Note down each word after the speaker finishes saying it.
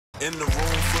In the room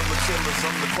full of killers,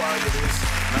 I'm the quietest.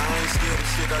 Now I ain't scared of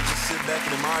shit, I just sit back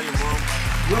and admire room.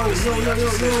 Yo.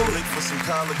 Link for some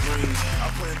collard greens. I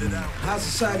planned it out. High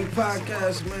Society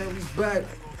Podcast, man, we back.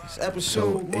 It's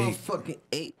episode motherfucking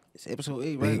 8. It's episode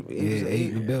 8, right? Yeah, 8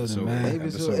 in the building, man.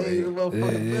 Episode 8 in the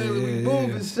motherfucking building. We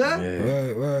moving, son.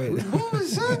 Right. We moving,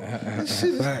 son. This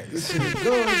shit is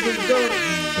going.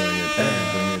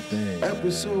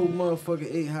 Episode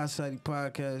motherfucking 8 High Society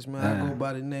Podcast, man. I go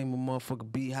by the name of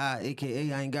motherfucker B High,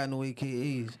 a.k.a. I ain't got no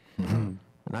AKAs. And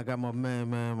I got my man,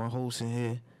 my host in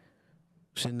here.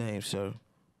 What's your name, sir?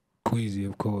 Queasy,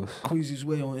 of course. Queasy's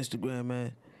Way on Instagram,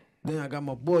 man. Then I got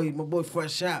my boy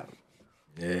Fresh Out.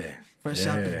 Yeah. Fresh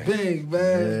out the big, man.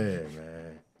 Yeah,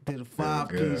 man. Did a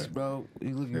 5-piece, bro.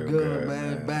 You looking good,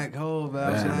 man. Back home,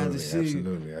 man. I'm glad to see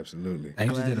you. Absolutely. I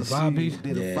just did a 5-piece?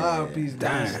 Did a 5-piece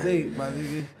downstate, my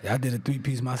nigga. Yeah, I did a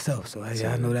 3-piece myself, so I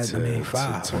know that means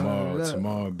 5.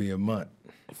 Tomorrow will be a month.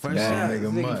 Fresh out,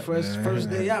 nigga, first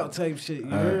day out type shit. You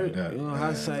heard? You know,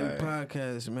 High Society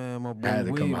Podcast, man. My boy I had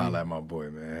to come Wavey. holler at my boy,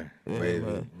 man. Yeah, Wavey.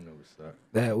 man. You know what's up.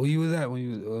 Where you was at when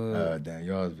you was Down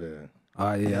Yarsville.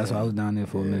 Oh yeah, that's why I was down there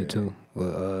for a minute too.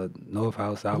 North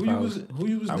House, South House. Who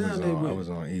you was down there with? I was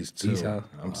on East too. East House.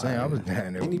 I'm saying I was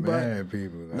down there with mad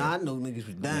people. Like. Nah, I know niggas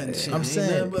was down there. I'm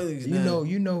saying,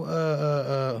 you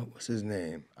know, what's his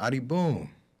name? Adi Boom.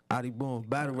 Adi Boom,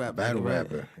 battle rapper. Battle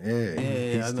rapper.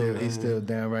 Yeah, he's still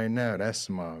down right now. That's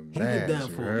my man. He been down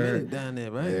for a minute down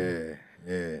there, right?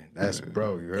 Yeah, that's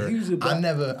bro. You heard? He was I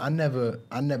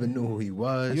never knew who he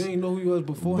was. You ain't know who he was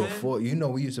beforehand? Before, you know,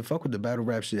 we used to fuck with the battle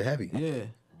rap shit heavy. Yeah.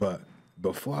 But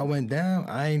before I went down,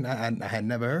 I had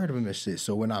never heard of him and shit.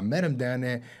 So when I met him down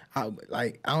there, I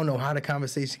don't know how the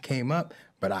conversation came up,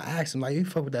 but I asked him like, "You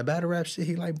fuck with that battle rap shit?"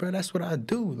 He like, "Bro, that's what I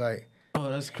do." Like. Oh,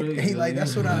 that's crazy. He like,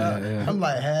 that's what I'm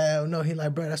like, hell no. He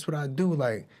like, bro, that's what I do.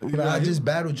 Like I just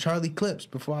battled Charlie Clips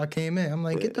before I came in. I'm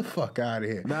like, get the fuck out of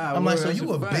here. Nah, I'm like, so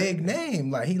you a fact. big name.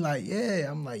 Like, he like,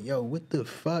 yeah. I'm like, yo, what the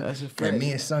fuck? That's a fact. And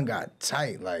me and son got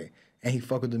tight. Like, and he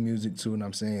fuck with the music too. And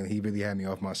I'm saying he really had me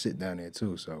off my shit down there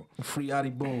too. So Free Adi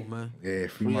Boom, man. yeah,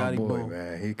 free my Adi boy, Boom.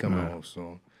 man. He coming home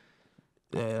soon.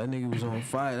 Yeah, that nigga was on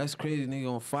fire. That's crazy,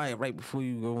 nigga on fire right before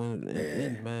you go in,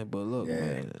 man. But look,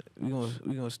 man, we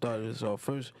gonna start this off.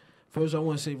 First, I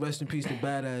want to say rest in peace to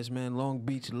Badass, man. Long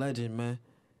Beach legend, man.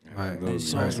 Right.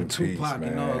 Songs from Tupac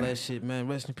and all that shit, man.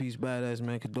 Rest in peace, Badass,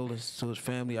 man. Condolences to his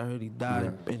family. I heard he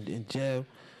died in jail,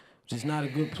 which is not a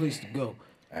good place to go.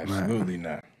 Absolutely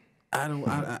not. I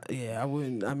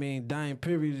wouldn't. I mean, dying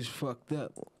period is fucked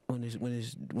up when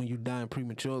you dying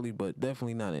prematurely, but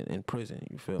definitely not in prison.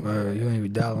 You feel me? You ain't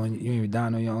even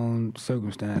dying on your own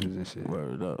circumstances and shit.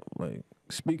 Word up. Like,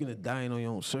 speaking of dying on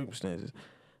your own circumstances,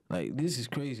 like, this is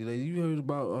crazy. Like, you heard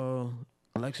about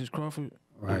Alexis Crawford?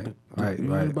 Right.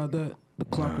 You heard about that? The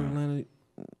Clocker Atlanta.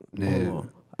 Yeah. Hold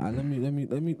on.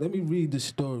 Let me read the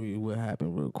story of what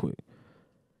happened real quick.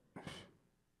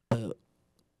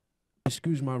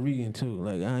 Excuse my reading too.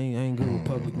 Like, I ain't good with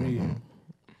public reading.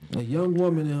 A young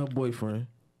woman and her boyfriend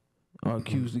are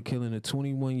accused of killing a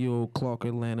 21-year-old Clark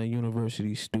Atlanta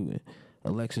University student.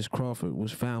 Alexis Crawford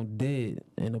was found dead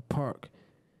in a park.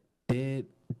 Died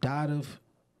of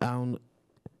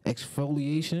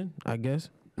exfoliation, I guess.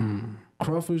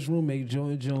 Crawford's roommate,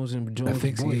 Jordan Jones, and Jones'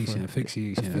 boyfriend.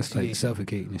 Asphyxiation. That's like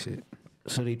suffocating and shit.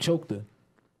 So they choked her.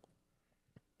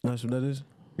 That's what that is?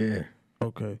 Yeah.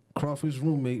 Okay. Crawford's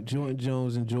roommate, Jordan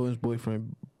Jones, and Jordan's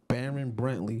boyfriend, Baron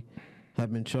Brantley,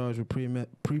 have been charged with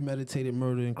premeditated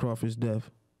murder in Crawford's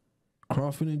death.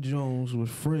 Crawford and Jones were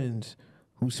friends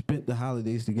who spent the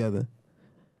holidays together.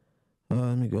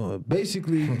 Let me go.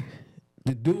 Basically,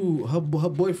 the dude, her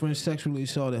boyfriend sexually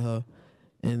assaulted her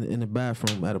in the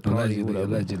bathroom at a party.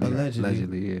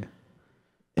 Allegedly, yeah.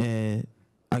 And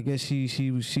I guess she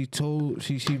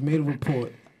made a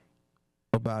report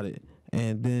about it,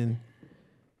 and then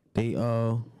they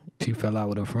she fell out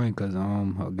with her friend because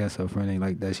I guess her friend ain't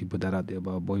like that. She put that out there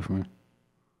about her boyfriend.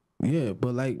 Yeah,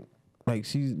 but like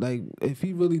she's like, if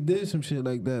he really did some shit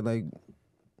like that, like.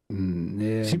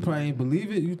 Yeah, she probably ain't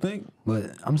believe it, you think?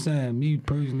 But I'm saying, me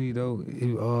personally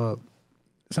though,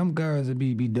 some girls would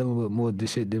be dealing with more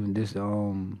this shit than this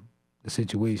the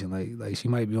situation. Like she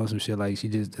might be on some shit like she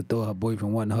just thought her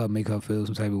boyfriend wanting her, make her feel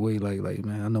some type of way. Like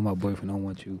man, I know my boyfriend don't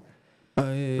want you. Yeah,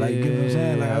 like you know what I'm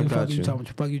saying? Like I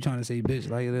fuck you trying to say, bitch?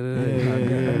 Like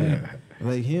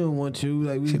like he don't want you.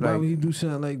 Like why would he do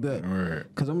something like that? Right.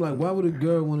 Cause I'm like, why would a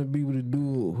girl want to be with a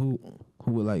dude who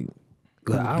would like?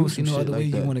 I don't see no other way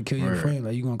you want to kill your Right. friend.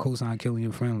 Like, you gonna co-sign killing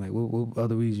your friend. Like, what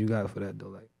other reason you got for that, though?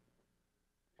 Like,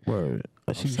 Word.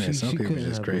 Some people couldn't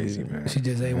just have crazy, believed it. man. She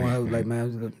just ain't want her, like,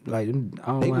 man, like, I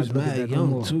don't They want was to look at mad that no young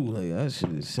more. too. Like that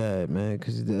shit is sad, man.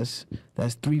 Cause that's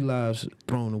 3 lives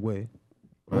thrown away.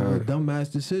 Over a dumbass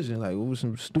decision. Like it was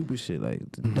some stupid shit. Like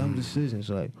dumb decisions.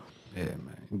 Like Yeah,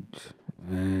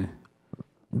 man.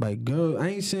 Like girl, I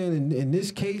ain't saying in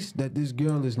this case that this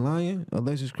girl is lying.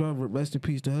 Alexis Crawford, rest in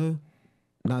peace to her.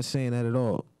 Not saying that at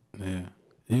all. Yeah.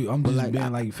 I'm But just like,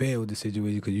 being like fair with the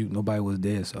situation because nobody was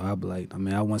there, so I be like, I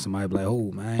mean, I want somebody to be like,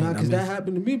 oh man, Nah, cause that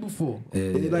happened to me before.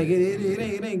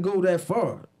 It ain't go that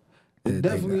far. It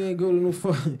definitely ain't go to no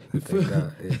far. You feel?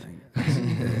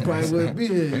 Probably wouldn't be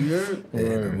here. You heard? Yeah,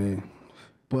 I mean,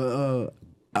 but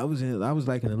I was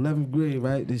like in 11th grade,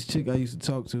 right? This chick I used to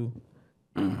talk to,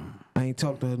 I ain't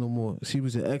talked to her no more. She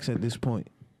was an ex at this point.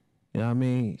 You know what I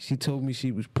mean? She told me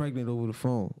she was pregnant over the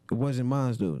phone. It wasn't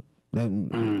mine though.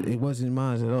 It wasn't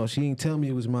mine at all. She ain't tell me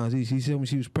it was mine. She told me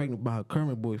she was pregnant by her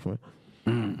current boyfriend.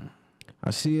 I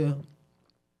see her.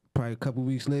 Probably a couple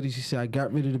weeks later, she said, I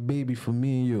got rid of the baby for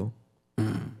me and you.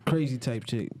 Crazy type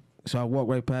chick. So I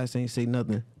walked right past, ain't say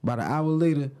nothing. About an hour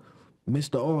later,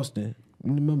 Mr. Austin,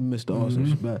 you remember Mr.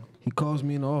 Austin? But he calls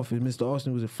me in the office. Mr.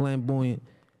 Austin was a flamboyant.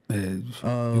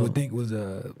 you would think it was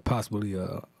possibly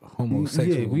a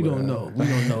homosexual. Yeah, we don't know. We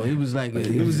don't know. It was like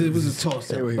it was a toss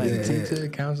up. Like teacher,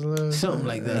 counselor, something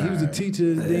like that. He was a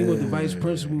teacher. Then he was the vice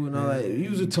principal and all that. He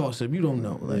was a toss up. You don't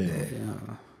know. Like,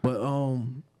 but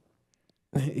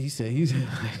he said he's. I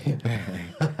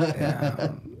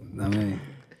mean,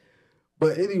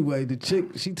 but anyway, the chick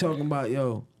she talking about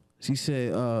she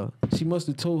said she must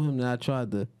have told him that I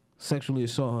tried to sexually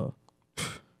assault her.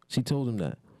 She told him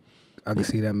that. I can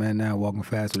see that man now walking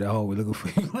fast with that hallway looking for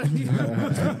you.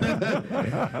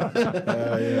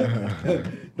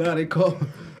 Nah, they call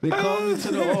me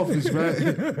to the office, right?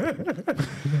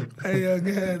 Hey, go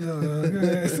ahead.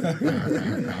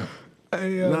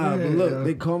 Nah, but look,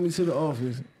 they called me to the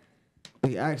office.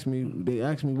 They asked me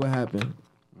what happened.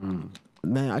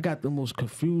 Man, I got the most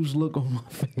confused look on my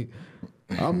face.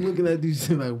 I'm looking at these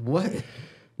things like, what?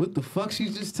 What the fuck she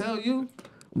just tell you?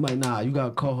 I'm like, nah, you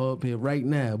gotta call her up here right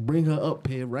now. Bring her up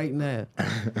here right now.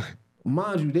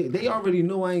 Mind you, they already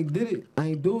know I ain't did it. I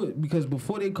ain't do it because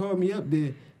before they called me up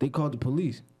there, they called the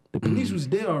police. The police was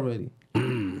there already.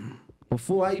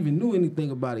 Before I even knew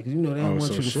anything about it, because they don't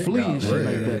want you to flee and shit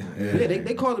like that. Yeah,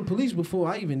 they called the police before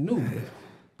I even knew.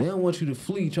 They don't want you to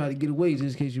flee, try to get away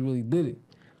just in case you really did it.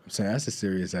 I'm saying that's a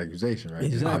serious accusation, right?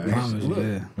 Exactly. I promise you, Look,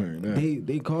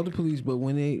 they called the police, but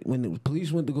when the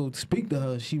police went to go speak to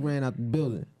her, she ran out the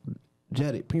building,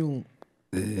 jetted, pew.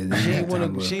 She ain't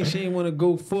want to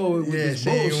go forward with this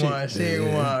bullshit. She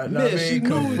ain't want. She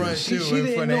knew she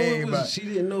didn't know it was. She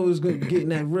didn't know it was getting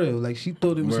that real. Like she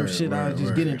thought it was some shit. I was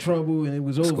just getting in trouble and it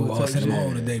was over. Send them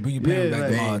home today. Bring your parents back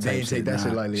tomorrow. They ain't take that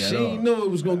shit lightly at all. She didn't know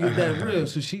it was gonna get that real,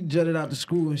 so she jetted out to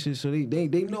school and shit. So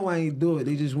they know I ain't do it.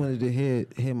 They just wanted to hear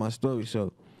my story.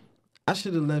 So I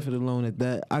should have left it alone at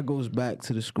that. I goes back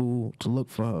to the school to look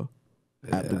for her.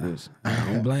 Afterwards, I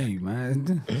don't blame you,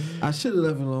 man. I should have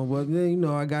left it alone, but then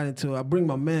I got into it. I bring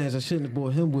my mans. I shouldn't have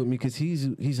brought him with me because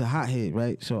he's a hothead,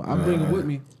 right? So I bring him with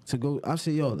me to go. I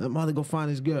say, I'm about to go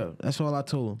find this girl. That's all I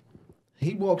told him.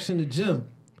 He walks in the gym.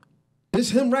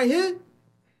 This him right here?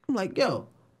 I'm like, I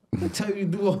tell you to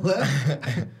do all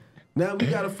that. Now we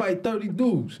gotta fight 30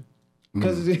 dudes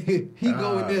because he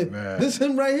go in there. Man. This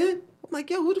him right here? I'm like,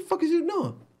 who the fuck is you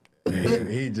doing?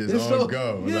 He just on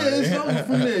go. Yeah, it's over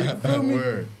from there. You feel me?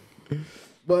 Word.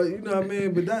 But you know what I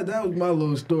mean? But that was my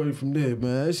little story from there,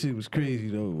 man. That shit was crazy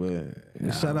though, man.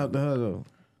 Shout out to her though.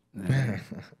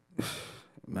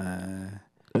 Man.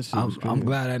 I'm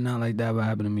glad that nothing like that ever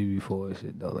happened to me before and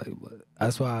shit though. Like, but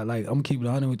that's why I'm keeping it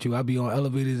 100 with you. I be on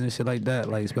elevators and shit like that.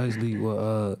 Like especially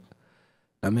with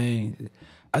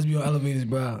I just be on elevators,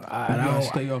 bro. I don't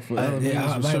stay off for elevators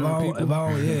with if certain I people. see if I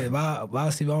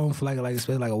don't feel like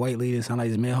especially like a white lady and sound like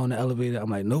this man on the elevator, I'm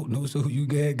like, no, so you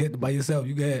get by yourself,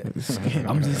 you get.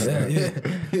 I'm just saying,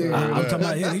 I'm talking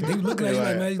about he looking at you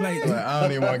like, man, he's like I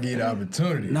don't even want to give you the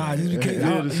opportunity. Nah, just because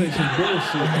to say some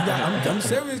bullshit. I'm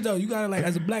serious though. You gotta like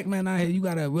as a black man out here, you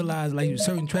gotta realize like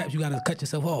certain traps you gotta cut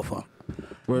yourself off from.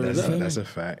 That's a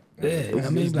fact. Yeah, I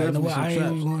mean, like, no, I ain't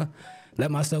even gonna let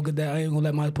myself get that. I ain't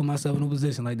gonna put myself in a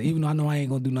position like that. Even though I know I ain't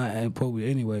gonna do nothing inappropriate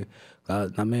anyway. I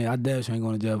damn sure ain't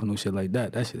going to jail for no shit like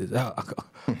that. That shit is out.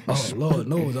 Oh, Lord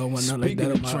knows I don't want nothing like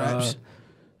that on my traps.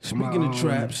 Speaking of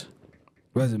traps,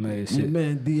 resume and shit. Your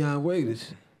man Deion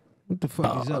Waiters. What the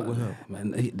fuck is up with him?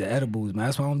 Man, the edibles, man.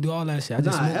 That's why I don't do all that shit. I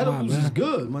just smoke edibles mine, is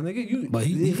good, my nigga. But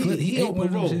he ate one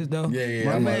of them shits, though. Yeah.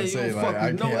 My I'm man, about to say, you don't fuck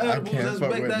with no edibles. Let's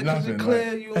make that because it's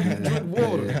clear. You only drink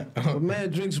water. A man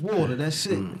drinks water. That's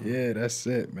it. Yeah, that's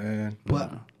it, man.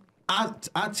 But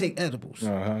I take edibles.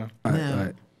 Uh-huh.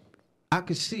 Now, I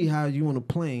could see how you on a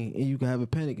plane and you can have a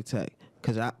panic attack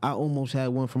because I almost had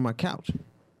one from my couch.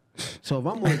 So if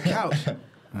I'm on the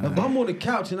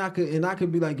couch, and I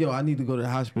could be like, yo, I need to go to the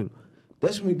hospital.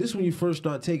 This when you first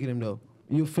start taking them though.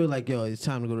 You'll feel like, yo, it's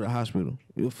time to go to the hospital.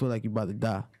 You'll feel like you're about to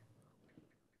die.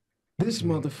 This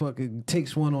motherfucker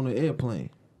takes one on the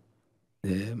airplane.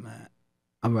 Yeah, man.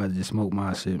 I'd rather just smoke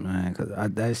my shit, man, because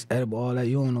that's edible, all that.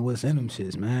 You don't know what's in them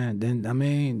shits, man. Then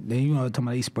you know, talking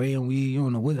about they spraying weed. You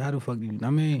don't know how the fuck you,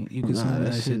 you can smoke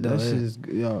that shit, though. That shit's,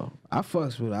 yo, I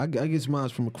fucks with it. I get mine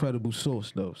from a credible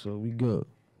source, though, so we good.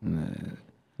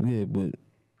 Yeah, but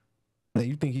like,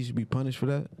 you think he should be punished for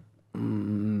that?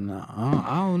 Nah,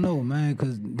 I don't know, man.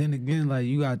 Cause then again, like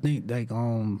you gotta think,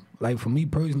 like for me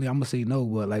personally, I'm gonna say no,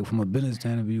 but like from a business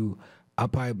point of view, I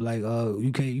probably be like,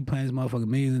 you paying this motherfucker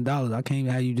millions of dollars. I can't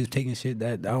even have you just taking shit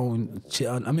that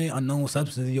unknown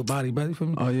substance in your body, brother. For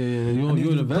me. Oh yeah. You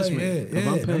an investment. If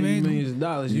I'm paying you millions of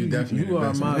dollars, you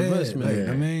are my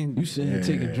investment. You sitting here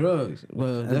taking drugs.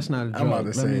 Well, that's not a drug. I'm about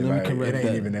to say, let me correct it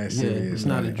ain't even that serious. Yeah, it's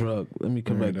not a drug. Let me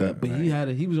correct that. But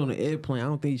he was on the airplane. I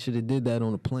don't think he should have did that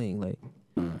on the plane. Like,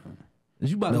 was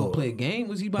you about to go play a game?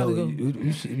 Was he about to go?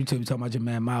 You talking about your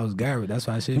man Miles Garrett. That's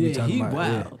why I should be talking about.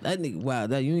 Wild. Yeah. That nigga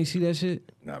wild. You ain't see that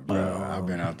shit? Nah, bro. I've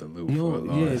been out the loop for a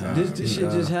long time. This shit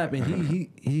just happened.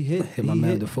 He hit my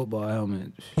man with the football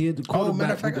helmet. He hit the quarterback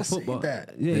matter of fact, with the football.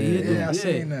 I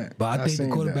seen that. But I think the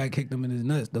quarterback kicked him in his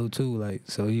nuts though too. Like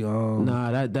so he Nah,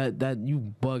 that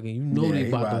you bugging. You know they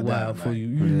about to wild for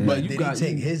you. But did he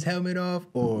take his helmet off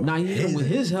or? Nah, he hit him with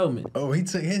his helmet. Oh, he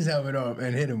took his helmet off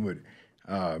and hit him with it.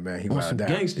 Oh man, he was some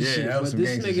gangster shit. That was some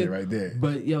gangster shit right there.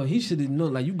 But yo, he should have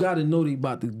known. Like you gotta know they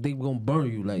gonna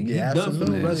burn you. Like he done for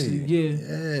the rest of the year.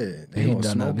 Yeah, they gonna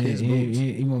done smoke up. his boots.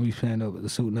 He won't be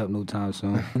suiting up no time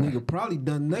soon. Nigga probably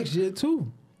done next year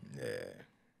too.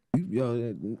 Yeah.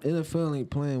 Yo, NFL ain't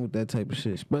playing with that type of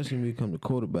shit, especially when it come to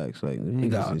quarterbacks. Like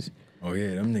niggas is. Oh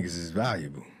yeah, them niggas is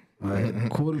valuable. Right.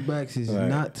 Quarterbacks is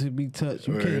not to be touched.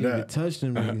 You can't even touch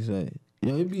them niggas. Like.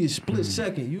 Yo, it'd be a split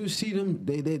second. You would see them,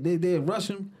 they rush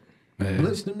them,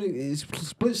 blitz them. It's a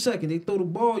split second. They throw the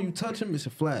ball, you touch them, it's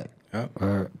a flag. Yep.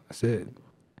 That's it.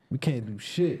 We can't do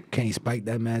shit. Can't spike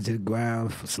that man to the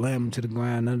ground, slam him to the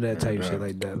ground, none of that type of shit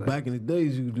like that. Like. Back in the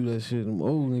days, you could do that shit. Them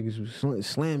old niggas was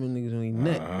slamming niggas on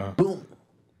their neck. Boom.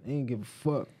 They ain't give a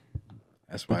fuck.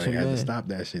 That's why they had to stop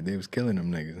that shit. They was killing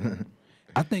them niggas.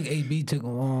 I think AB took I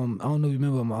don't know if you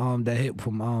remember that hit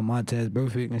from Montez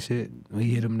Burfict and shit. When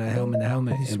he hit him in that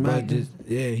helmet. He smacked him.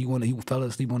 He fell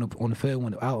asleep on the field,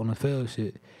 went out on the field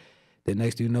shit. The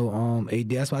next thing you know, AD,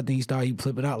 that's why I think he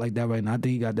flipping out like that right now. I think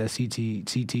he got that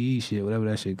CTE shit, whatever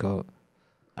that shit called.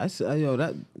 That's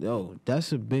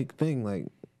a big thing. Like,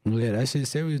 yeah, that shit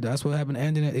serious. That's what happened to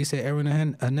Andy. They said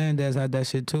Aaron Hernandez had that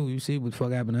shit too. You see what the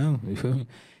fuck happened to him? You feel me?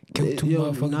 Killed two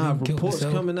motherfuckers. Reports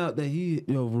coming out that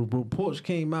reports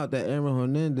came out that Aaron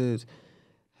Hernandez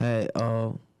had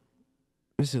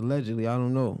this allegedly, I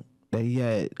don't know, that he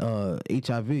had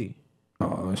HIV.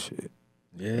 Oh shit.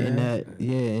 Yeah.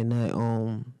 And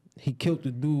that he killed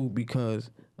the dude because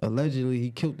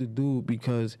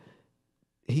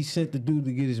he sent the dude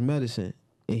to get his medicine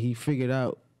and he figured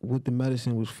out what the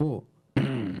medicine was for.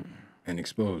 And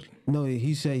exposed him. No,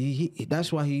 he said he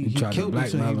that's why he killed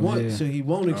him so he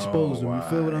won't expose him. You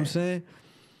feel what I'm saying?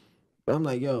 But I'm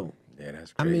like, yo. Yeah,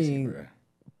 that's crazy, bro.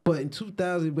 But in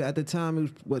 2000, at the time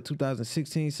it was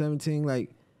 2016, 17, like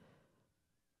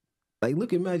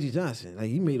look at Magic Johnson.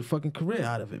 Like he made a fucking career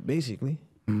out of it, basically.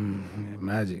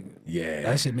 Magic. Yeah.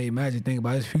 That shit made Magic think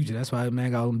about his future. That's why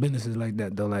man got on businesses like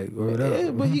that though. Like, word up.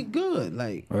 Yeah, but he good.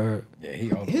 Like, yeah,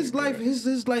 his life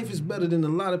is better than a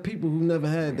lot of people who never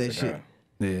had that shit.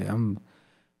 Yeah,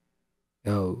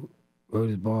 word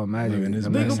is born Magic.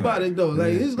 Think about it though.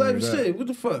 Like his life is shit. What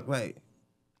the fuck? Like,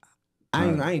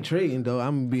 I ain't trading though.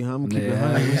 I'm gonna keep it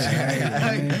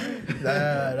 100.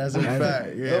 That's a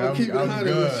fact. Yeah, I'm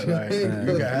good. Like,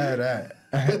 you can have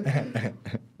that.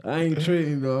 I ain't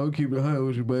trading though. I'll keep it 100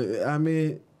 with you, but I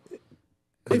mean,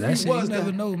 if that he shit, was, you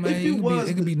never know, man.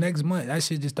 It could be next month. That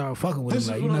shit just start fucking with him. This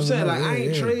is what I'm saying. Like I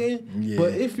ain't trading,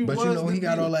 but if he was, you know, he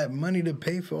got all that money to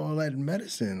pay for all that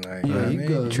medicine. Like, yeah, he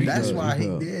good. That's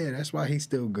why he's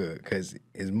still good because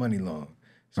his money long.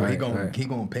 So he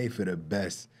gonna pay for the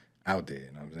best out there.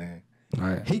 You know what I'm saying?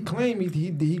 Right. He claimed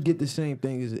he get the same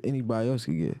thing as anybody else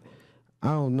could get.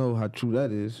 I don't know how true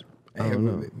that is. I don't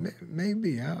know.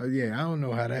 Maybe. I don't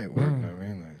know how that works. I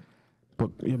mean, like, but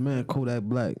your man Kodak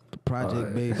Black, the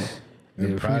Project Baby.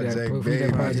 The Project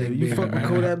Baby. You fuck with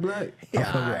Kodak Black?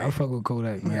 I fuck with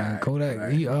Kodak, man. Yeah,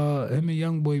 Kodak, him and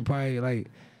Young Boy probably like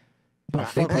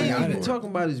But I ain't even talking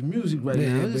about his music right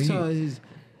now. I'm just talking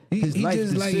his life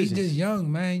decisions. He's just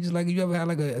young, man. He just like if you ever had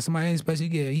like somebody especially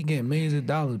he get millions of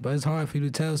dollars, but it's hard for you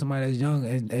to tell somebody that's young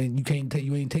and you can't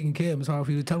you ain't taking care of him. It's hard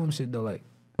for you to tell him shit though. Like,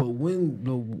 but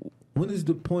when is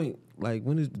the point? Like,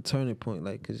 when is the turning point?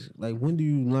 Like, cause like when do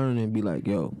you learn and be like,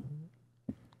 yo,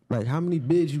 like how many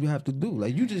bids you have to do?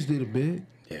 Like you just did a bid.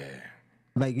 Yeah.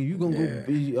 Like, are you gonna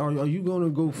go? Are you gonna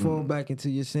go fall back into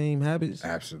your same habits?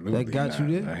 Absolutely. That got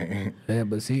you there. Like, yeah,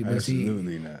 but see,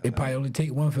 it probably only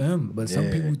take one for him. But some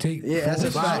people take that's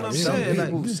a fact.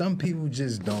 Some some people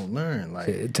just don't learn. Like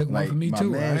it took one for me my too.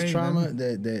 My man's trauma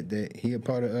that he a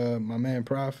part of. My man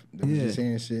Prof that was just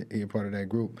saying shit. He a part of that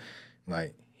group.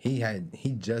 Like he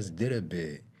just did a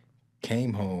bid,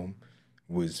 came home,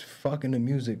 was fucking the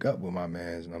music up with my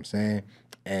mans. You know what I'm saying?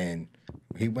 And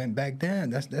he went back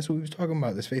down. That's what we was talking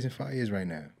about. That's facing 5 years right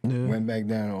now. Yeah. Went back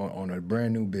down on a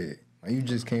brand new bid. Like you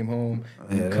just came home.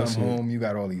 You come home. You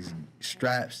got all these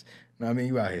straps. You know what I mean?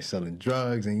 You out here selling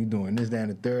drugs and you doing this, that, and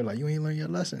the third. Like you ain't learn your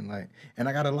lesson. Like, and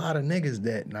I got a lot of niggas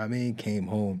that, you know what I mean, came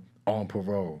home on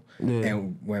parole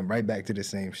and went right back to the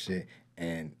same shit.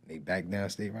 And they back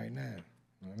downstate right now.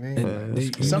 You know what I mean?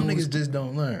 Like, some niggas just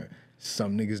don't learn.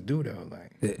 Some niggas do though,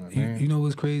 like you know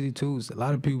what's crazy too? Is a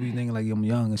lot of people be thinking like I'm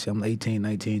young and shit. I'm 18,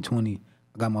 19, 20.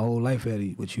 I got my whole life at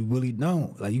it, but you really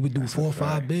don't. Like you would do 4 or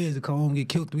 5 bids to come home and get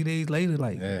killed 3 days later.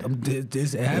 Like it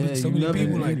happens to so many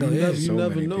people. Like you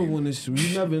never know when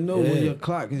you never know when your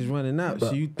clock is running out.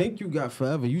 So you think you got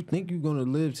forever. You think you're gonna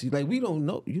live. See, like we don't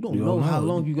know. You don't know how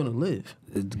long you're gonna live.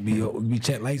 We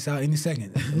check lights out any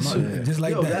second, just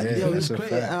like that. It's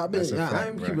crazy.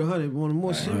 I'm keeping 100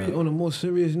 on a more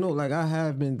serious note. Like I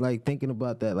have been like thinking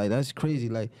about that. Like that's crazy.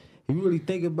 Like. If you really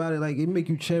think about it, like it make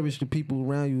you cherish the people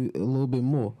around you a little bit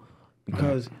more,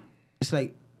 because it's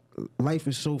like life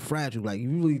is so fragile. Like you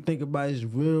really think about it, it's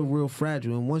real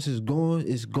fragile, and once it's gone,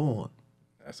 it's gone.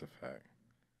 That's a fact.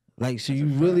 Like so, you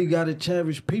really gotta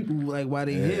cherish people like while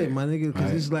they here, my nigga,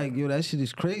 because it's like yo, that shit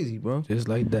is crazy, bro. Just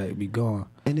like that, it be gone,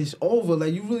 and it's over.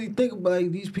 Like you really think about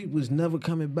like these people is never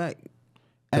coming back,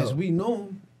 as we know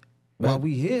them, while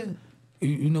we here.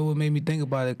 You know what made me think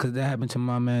about it? Cause that happened to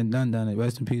my man Dun Dun.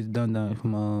 Rest in peace, Dun Dun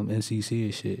from NCC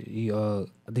and shit. He I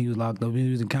think he was locked up.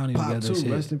 He was in county Pop together. Too. And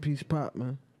shit. Rest in peace, Pop,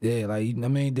 man. Yeah, like I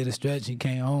mean, did a stretch. He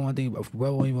came home. I think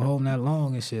bro wasn't even home that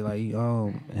long and shit. Like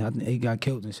and I think he got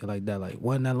killed and shit like that. Like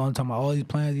wasn't that long time about all these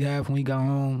plans he had when he got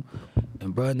home,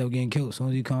 and bro ended up getting killed as soon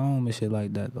as he come home and shit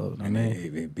like that. Though, and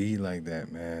it be like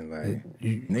that, man. Like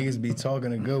niggas be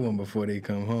talking a good one before they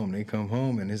come home. They come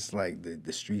home and it's like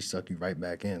the streets suck you right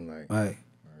back in. Like right.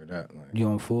 That, like. You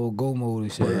on full go mode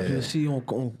and shit. Yeah.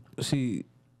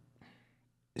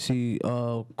 See,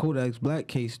 Kodak's Black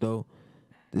case though.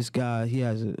 This guy, he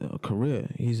has a career.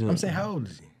 I'm saying, how old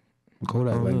is he?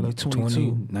 Kodak like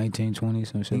 22, 19, 20,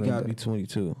 some shit. He like gotta that. be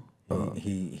 22.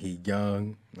 He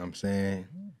young. I'm saying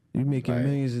you making like,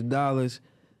 millions of dollars.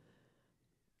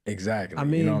 Exactly. I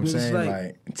mean, you know what I'm saying?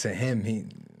 Like to him,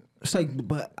 it's like,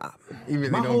 but really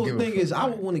my whole thing is, I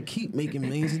would want to keep making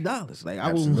millions of dollars. Like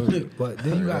I would, but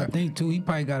then you gotta think too. He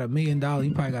probably got $1 million. He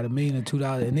probably got $1 million or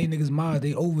 $2, and they niggas mind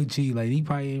they overachieve. Like he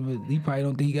probably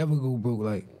don't think he ever go broke.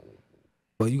 Like,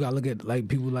 but you gotta look at like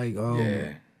people like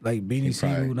like Beanie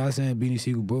Siegel. Not saying Beanie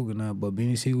Siegel broke or not, but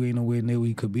Beanie Siegel ain't nowhere near where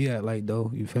he could be at. Like though,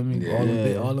 you feel me?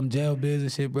 Yeah. All them jail bills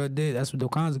and shit, bro. Did that's what the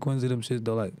consequences of them shit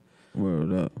though. Like,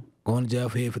 word up. Going to jail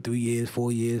for here for 3 years,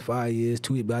 4 years, 5 years,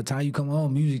 2 years. By the time you come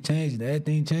home, music changing,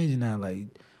 everything changing now. Like,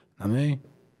 I mean,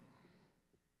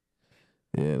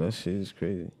 yeah, that shit is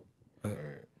crazy.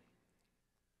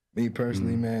 Me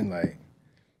personally, man, like,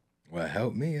 what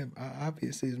helped me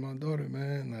obviously is my daughter,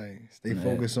 man. Like, stay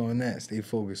focused on that. Stay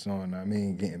focused on, I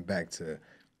mean, getting back to,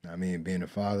 I mean, being a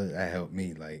father. That helped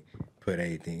me, like, put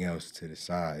everything else to the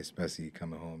side, especially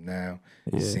coming home now,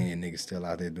 seeing niggas still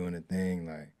out there doing the thing,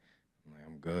 like.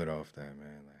 Good off that,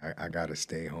 man. Like I gotta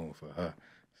stay home for her.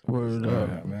 So word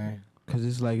up, man. Cause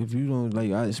it's like if you don't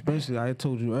like, especially I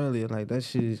told you earlier, like that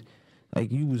shit is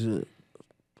like you was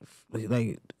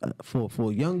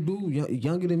for a young dude,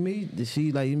 younger than me, to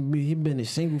see like he been a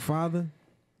single father.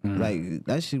 Like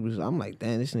that shit was. I'm like,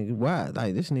 damn, this nigga wild.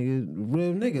 Like this nigga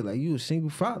real nigga. Like you a single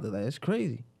father. Like that's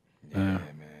crazy. Yeah, man.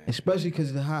 Especially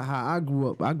cause how I grew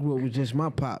up. I grew up with just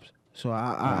my pops. So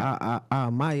I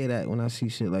admire that when I see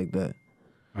shit like that.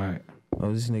 Right.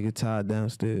 Oh, this nigga tied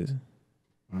downstairs.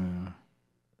 I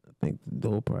think the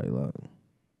door probably locked.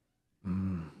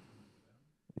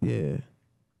 Yeah.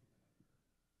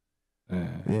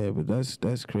 Yeah, but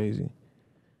that's crazy.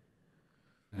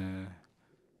 Yeah.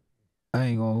 I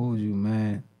ain't gonna hold you,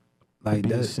 man. Like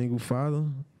that that single father.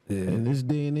 Yeah. In this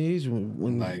day and age,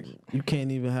 when like you can't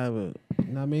even have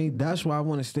know what I mean? That's why I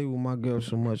want to stay with my girl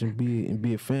so much and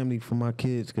be a family for my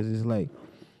kids, because it's like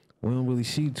we don't really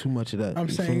see too much of that. I'm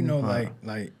saying, you know, like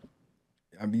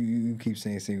I mean, you keep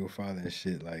saying single father and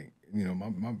shit. Like, you know,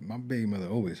 my baby mother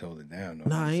always hold it down. Though.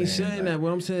 Nah, I ain't saying like, that.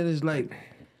 What I'm saying is like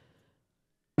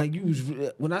you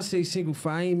was, when I say single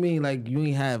father, I ain't mean like you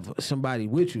ain't have somebody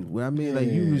with you. What I mean, like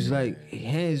you was like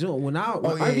hands on. When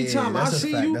every time I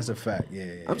see you, that's a fact. Yeah,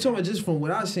 I'm talking about just from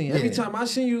what I seen. Every time I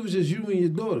seen you, it was just you and your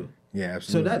daughter. Yeah,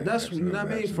 absolutely. So that's absolutely, you know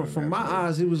what I mean. From my absolutely.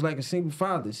 eyes, it was like a single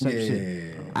father type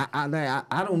shit.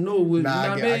 I don't know what. Nah, you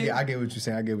know what I mean? I get what you're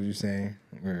saying. I get what you're saying.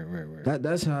 Right.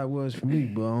 That's how it was for me.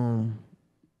 But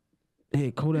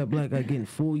hey, Kodak Black got getting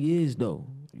 4 years though.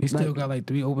 He still got like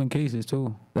 3 open cases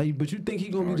too. Like, but you think he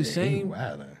gonna be the same?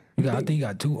 I think he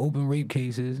got 2 open rape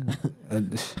cases.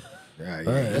 That's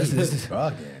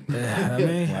fucking. Yeah, I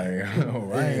mean,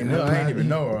 like, I ain't even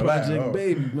know her. Project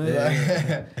Baby,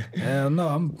 man. Hell no,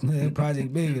 I'm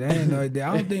Project Baby. I ain't no idea.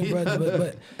 I don't think, brother,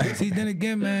 but see, then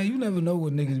again, man, you never know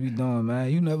what niggas be doing, man.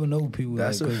 You never know people.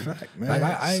 That's like, a fact, man. Like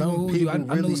I ain't gonna hold you. I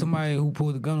know really... somebody who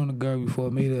pulled a gun on a girl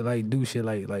before, made her like do shit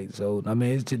like. So I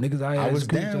mean, it's just niggas. I was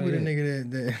down with a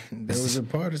nigga that was a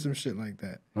part of some shit like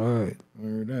that. All right,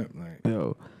 word up, like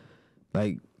yo,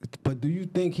 like. But do you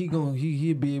think he'll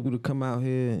be able to come out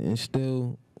here and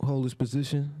still hold his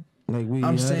position? Like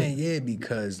I'm saying, yeah,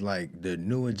 because like the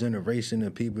newer generation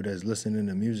of people that's listening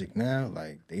to music now,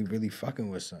 like they really fucking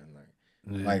with something.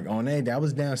 Like on that, I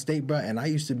was downstate, bro, and I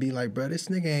used to be like, bro, this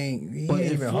nigga ain't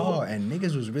even hard, and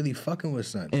niggas was really fucking with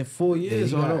something. In 4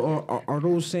 years, are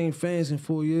those same fans in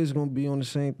 4 years gonna be on the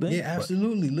same thing? Yeah,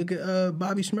 absolutely. Look at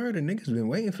Bobby Shmurda. Niggas been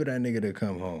waiting for that nigga to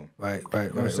come home. Right. You know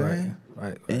what I'm saying?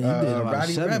 And he did a lot Roddy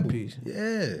of 7 Rebel. piece.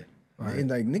 Yeah. Right. And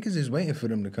like niggas is waiting for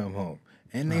them to come home,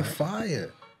 and they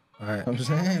fire. Right. You know what I'm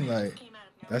saying, like,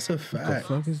 that's a fact.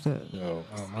 What the fuck is that? Yo.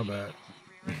 Oh, my bad.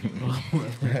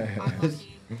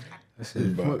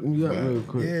 Fuck me up real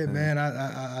quick. Yeah, man,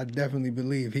 I definitely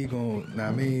believe he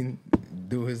gon'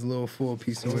 do his little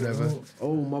 4-piece or whatever.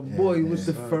 Oh, my boy with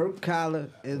the fur collar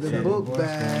and the book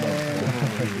bag.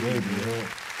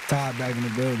 Todd back in the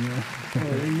building, man.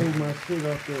 They moved my shit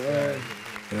off the,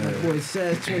 my boy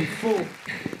Sass 24.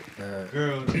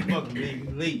 Girl, you fucking made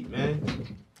me late, man.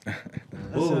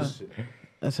 Bullshit.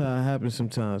 That's how it happens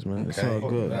sometimes, man. It's all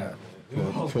good.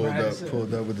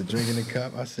 Pulled up with the drink in the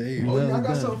cup. I see you. Oh, yeah, I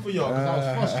got something for y'all, because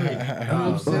I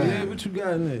was frustrated. Yeah, what you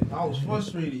got in there? I was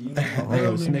frustrated, you know.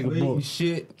 Oh, this nigga late bought and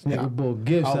shit. This nigga bought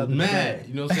gifts I out was the mad,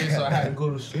 you know what I'm saying? So I had to go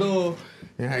to the store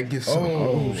and I had to get some.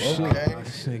 Oh, shit. okay.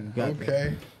 This nigga got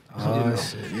Okay.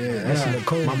 Shit. Yeah, That's in the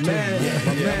cold. my man,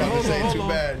 I'm about to say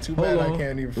too bad. I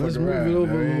can't even fuck Let's around. move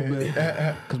it over a little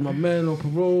bit. Because my man on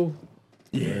parole,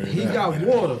 he got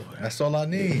water. That's all I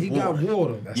need. He got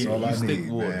water. That's all I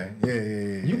need, man.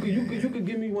 Yeah. You could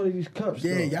give me one of these cups,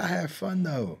 Yeah, though. y'all have fun,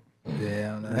 though.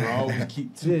 Yeah, I always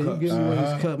keep 2 Yeah, cups. you give me one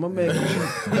of these cups. My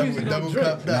man, Double cupped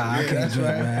up. Nah, I Yeah, can't that's drink,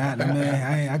 right.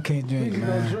 man. I can't drink, Easy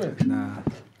man. don't drink. Nah.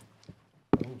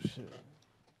 Oh, shit.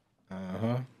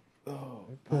 Uh-huh.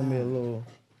 Pour me a little.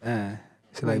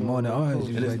 It's like more than orange.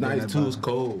 And it's nice, too. It's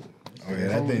cold. Oh,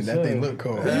 yeah, that thing look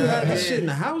cold. You had this shit in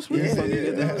the house? What the fuck you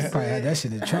get that? Probably had that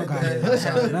shit in the trunk out there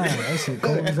outside now. That shit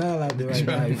cold as hell out there right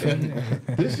now. You feel me?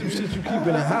 This some shit you keep in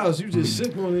the house. You just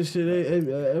sip on this shit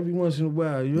every once in a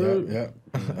while. You heard? Yeah.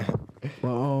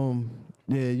 Well,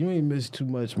 yeah, you ain't missed too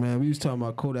much, man. We was talking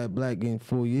about Kodak Black getting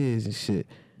 4 years and shit.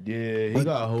 Yeah, he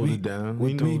got to hold it down.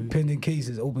 With 3 pending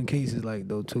cases, open cases, like,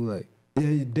 though, too, like.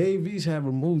 Yeah, Dave East have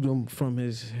removed him from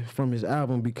his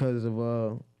album because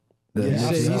of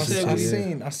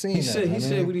I seen he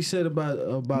said what he said about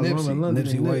London.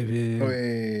 Nipsey and wife, Nip. yeah. Oh,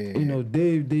 yeah. You know,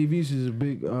 Dave East is a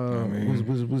big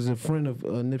was a friend of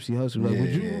Nipsey Hussle. Like, would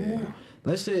you remove?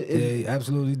 Let's say He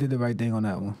absolutely did the right thing on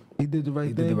that one. he did the right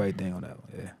He thing. did the right thing on that one,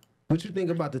 yeah. What you think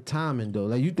about the timing though?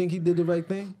 Like, you think he did the right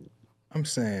thing? I'm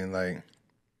saying, like,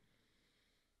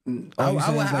 Oh, you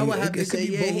saying I would like, have to it could say,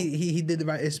 be yeah, both? he did the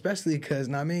right, especially because,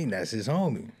 that's his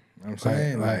homie. You know what I'm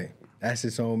saying? Right. Like, that's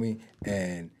his homie.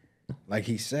 And like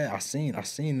he said, I seen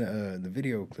the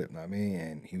video clip,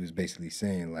 and he was basically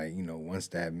saying, like, once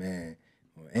that man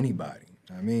or anybody,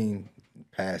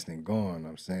 passed and gone,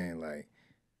 I'm saying, like,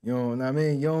 you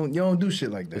don't do shit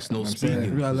like that. It's no You know what I'm saying?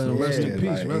 speaking. You gotta let him rest in peace.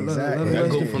 Like, Let him exactly. rest That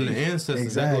in go peace. from the ancestors.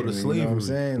 Exactly, That go to slavery. you know what I'm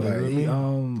saying? Like,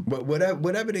 Like, but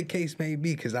whatever the case may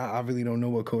be, because I really don't know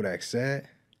what Kodak said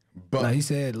But Nah, he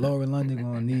said Lauren London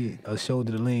gonna need a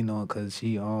shoulder to lean on because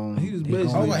she He was he basically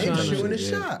gonna he was trying to- shooting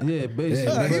his yeah. shot. Yeah, basically.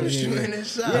 Yeah, He was yeah, shooting yeah.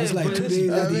 his shot. That's like 2 days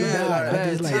after he died.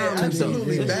 That's like yeah, 2 days.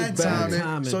 absolutely This is bad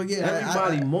timing. So yeah,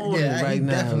 everybody mourning right he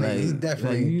now. definitely, he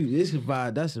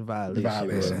definitely That's a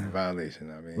violation.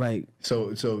 violation. I mean, Like,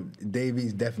 so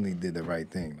Davies definitely did the right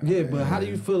thing. yeah, but how do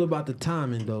you feel about the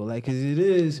timing though? Like, cause it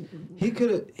is he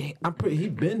could have. He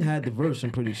been had the verse.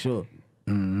 I'm pretty sure.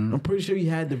 I'm pretty sure he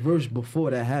had the verse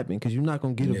before that happened. Cause you're not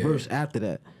gonna get a verse after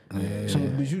that. So,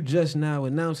 but you just now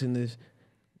announcing this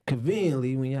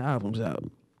conveniently when your album's out.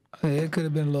 Hey, it could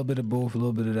have been a little bit of both, a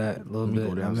little bit of that, a little Let me bit.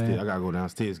 go I downstairs. mean, I gotta go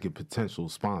downstairs get potential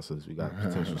sponsors. We got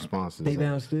potential sponsors. They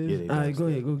downstairs. Yeah, they All right, go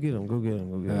downstairs. ahead, go get him. Go get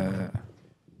him. Go get him.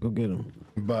 Go get him.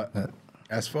 But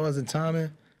as far as the timing,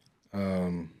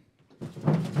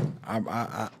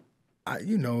 I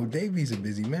you know, Davies a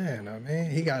busy man. I mean,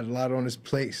 he got a lot on his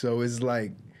plate, so it's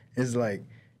like,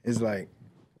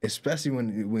 especially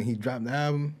when he dropped the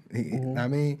album. I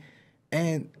mean,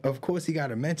 and of course he got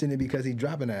to mention it because he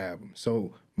dropping the album.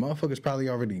 So motherfuckers probably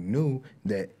already knew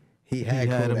that he had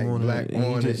him Kodak on Black it, and he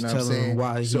on it. just You know what I'm telling him saying?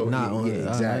 why he So not on it. All right.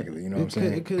 exactly. You know what I'm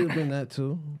saying? It could have been that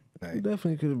too. Right. It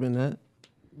definitely could have been that.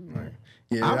 Right.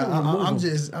 Yeah, I would remove I'm him.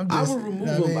 just, I would remove you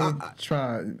know what him. I mean, I-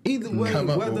 trying Either to way, come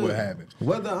up with what happened.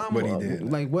 whether I'm What he did.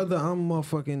 like whether I'm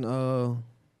motherfucking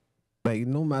like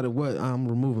no matter what, I'm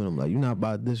removing him. Like you're not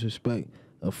about to disrespect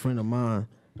a friend of mine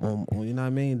on you know what I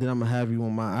mean? Then I'm gonna have you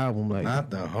on my album. Like Not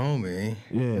the homie.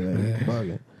 yeah, like,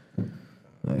 bugging.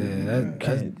 Like, yeah,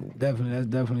 that's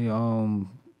definitely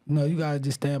no, you gotta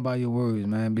just stand by your words,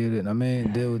 man. Be it. I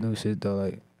mean, deal with no shit though.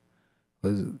 Like,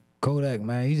 cause Kodak,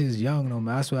 man, he's just young though,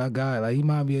 man. I swear I got like he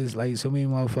might be as like so many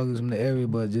motherfuckers from the area,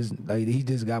 but just like he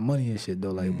just got money and shit though.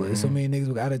 Like, but there's so many niggas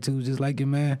with attitudes just like you,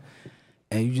 man.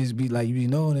 And you just be like, you be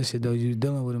knowing this shit though. You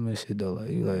dealing with him and shit though. Like,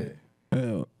 you like,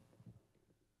 yeah.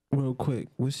 Real quick,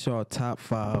 what's your top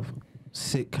 5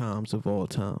 sitcoms of all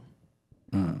time?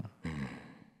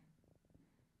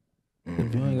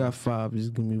 If you ain't got 5,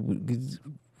 just give me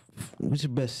what's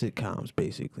your best sitcoms,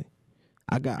 basically.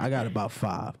 I got about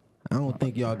 5. I don't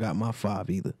think y'all got my 5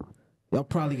 either. Y'all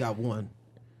probably got 1.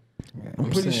 I'm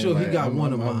pretty saying, sure he like, got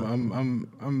one of mine.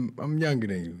 I'm younger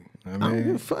than you. I I don't mean,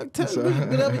 give a fuck. Tell so- me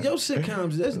whatever your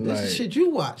sitcoms. That's the Like- shit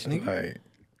you watch, nigga.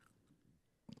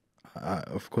 like,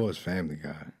 of course, Family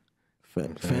Guy.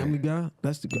 Family Guy.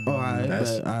 That's the. Oh, all right.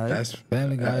 That's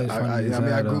Family Guy is funny I as mean,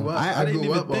 I hell, grew though. up. I I didn't grew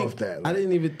even up think off that. I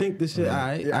didn't even think this shit. All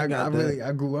right, Yeah, I got that.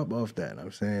 I grew up off that.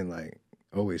 I'm saying like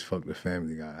always fuck the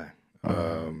Family Guy.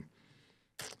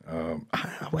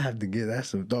 I would have to give that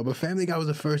some thought, but Family Guy was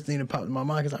the first thing that popped in my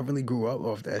mind because I really grew up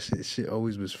off that shit. Shit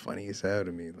always was funny as hell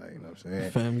to me. Like, you know what I'm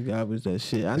saying? Family Guy was that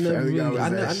shit. I never Family Guy really, was I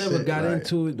that never shit, got like-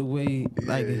 into it the way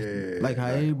like like how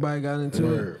everybody got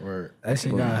into it. Word. that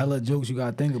shit got hella jokes you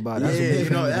gotta think about. That's what Yeah, make you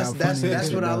know, Family Guy that's funny and that's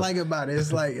shit, what I though. like about it.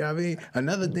 It's like, I mean,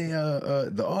 another thing,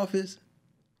 The Office.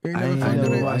 You I ain't fuck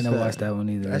with it? I never watched that one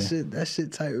either. That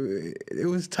shit tight. It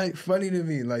was tight funny to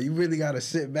me. Like, you really gotta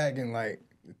sit back and like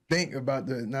think about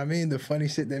the funny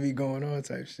shit that be going on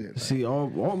type shit. Like, See, all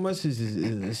much is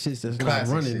shit that's not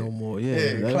classic running shit. no more. Yeah,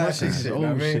 Yeah, that classic much is shit. old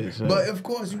I mean, shit. So. but of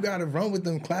course you gotta run with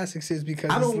them classic shits because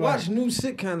I it's don't like, watch new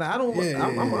sitcom. Like, I don't.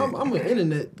 Yeah, I'm an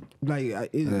internet. Like,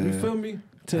 you feel me?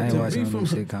 I ain't To watching be no from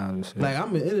sitcoms and shit. like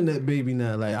I'm an internet baby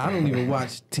now. Like I don't even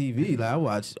watch TV. Like I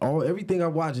watch everything I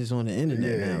watch is on the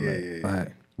internet now. Like, Right.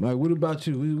 like what about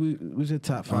you? What's your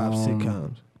top 5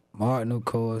 sitcoms? Martin, of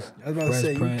course. I was about to Fresh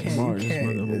say Prince. you Martin's my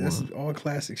can't. number That's one. all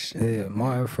classic shit. Yeah,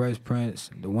 Martin, Fresh Prince,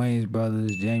 the Wayans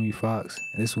brothers, Jamie Foxx.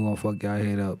 And this one gonna fuck y'all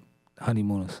head up.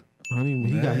 Honeymooners. Honey,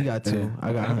 he got 2. Yeah.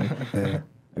 I got Honey. Yeah.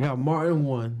 I got Martin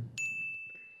 1.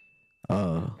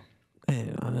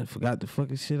 Man, I forgot the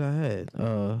fucking shit I had.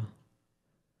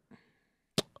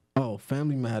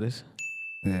 Family Matters.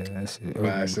 Yeah, that's it.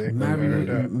 Classic.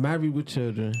 Married with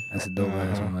Children. That's a dope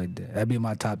ass one right there. That'd be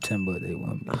my top 10, but they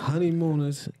want me.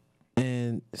 Honeymooners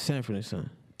and Sanford and Son.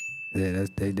 Yeah,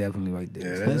 they definitely right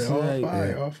there. Yeah, That's that's all like-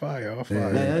 fire, all fire.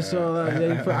 Like, that's all.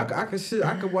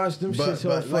 I could watch them shits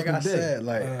all But like fucking I day. said,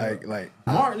 like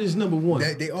Martin is number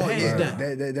 1. they all hands yeah.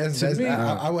 down. That's To me,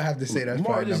 I would have to say that's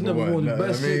Martin is probably number 1. The know what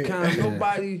best I mean?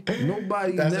 sitcom.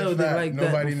 Nobody That's a nailed it fact. like that.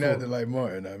 Nobody before. nailed it like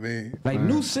Martin. I mean, Like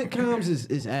new sitcoms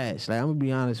is ass. Like I'm gonna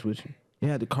be honest with you. You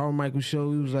had the Carmichael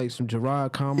show. It was like some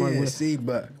Gerard Carmichael. yeah. See,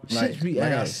 but like, Shit be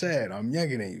like I ass. said, I'm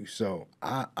younger than you, so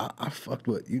I fucked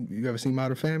with you. You ever seen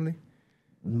Modern Family?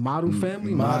 Modern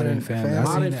Family. Modern Family.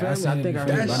 Modern Family. I think I heard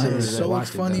That about shit's it. so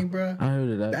funny, bro. I heard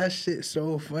of that. That shit's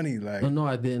so funny. Like, No,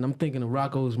 I didn't. I'm thinking of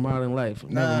Rocco's Modern Life.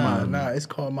 Never mind. nah, it's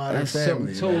called Modern That's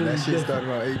Family. something totally man. That shit different.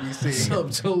 started on ABC.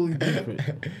 Something totally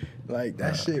different. Like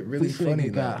that shit really This funny.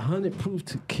 nigga got Like, 100 proof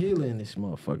tequila in this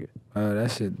motherfucker.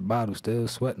 That shit bottle still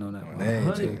sweating on that one. man,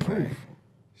 100 proof.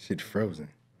 shit frozen.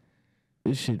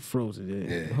 This shit frozen.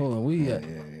 Yeah. Hold on, we got.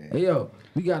 Yeah. Hey yo,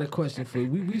 we got a question for you.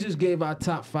 We just gave our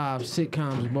top 5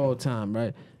 sitcoms of all time,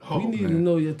 right? We need to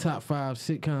know your top 5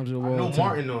 sitcoms of I all know time.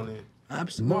 Martin on it.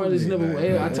 Absolutely. Martin's number one. like,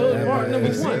 Hey, I told you Martin number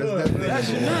one. That's That's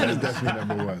unanimous. definitely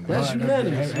number one. That's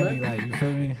unanimous, Heavy, man. like, you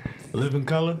feel me? Living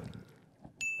Color.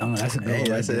 That's a good Hey, one.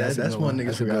 that's a one good nigga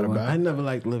That's a forgot good one. about. I never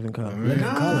liked Living Color.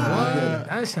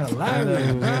 That's hilarious.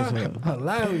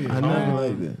 Hilarious. I never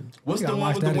liked it. What's You the gotta one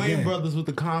watch with the that Wayne again. brothers with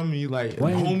the comedy? Like,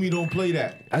 Wayne. homie, don't play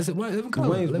that. I said, what? Living Color.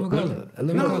 Wayne's- Living Color.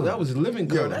 Living No, Color. that was Living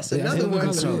Color. Yo, that's Yeah, I another said one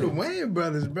Living too. Color. The Wayne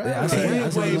brothers, bro. Yeah, I said Like, Wayne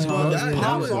Wayne brothers. brothers. Yeah,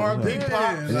 Pops yeah, are yeah. big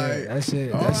pops. like, That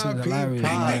shit hilarious.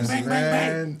 R.I.P.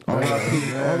 man.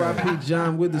 R.I.P.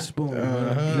 John Witherspoon. man.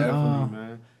 Definitely,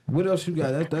 man. What else you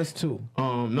got? That's 2.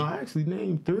 No, I actually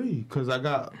named 3 because I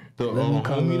got the Living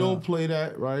Color. homie don't play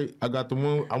that, right? I got the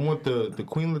one. I want the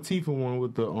Queen Latifah one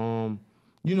with the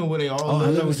you know where they all I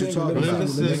live. know what you're talking Living about.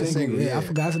 Single. Living Single, Yeah, I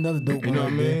forgot. That's another dope You one. know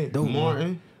what I right there. mean? Dope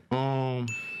one. Martin.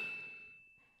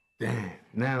 Damn.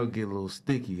 Now it get a little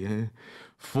sticky, eh?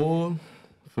 4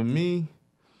 for me.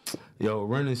 Yo,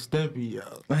 Ren and Stimpy, yo.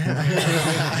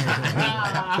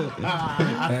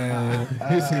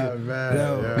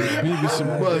 Beavis and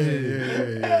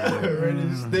Butthead. Ren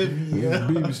and Stimpy, yo.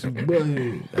 Beavis and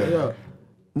Butthead. Hey, yo.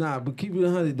 Nah, but keep it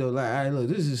 100 though. Like, all right, look,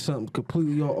 this is something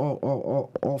completely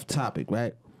off topic,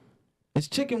 right? Is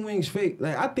chicken wings fake?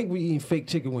 Like, I think we eating fake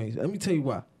chicken wings. Let me tell you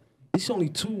why. It's only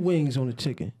 2 wings on the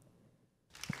chicken.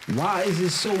 Why is there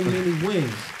so many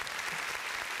wings?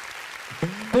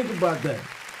 Think about that.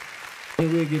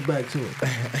 And we'll get back to it.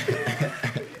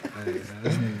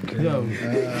 Yo,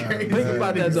 think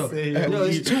about that though. Yo,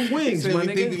 it's 2 wings, my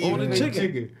nigga, on the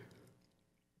chicken.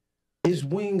 It's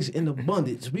wings in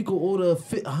abundance. We could order a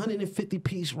 150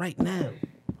 piece right now.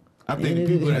 I think the And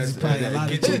people it that's is probably a lot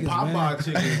of get your chickens, Popeye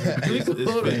chicken We could is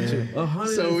order fake.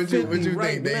 150 So what you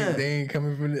right think? now. They ain't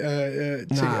coming from chicken?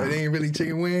 Nah. They ain't really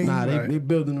chicken wings? Nah, Like, they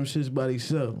building them shits by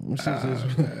themselves. Them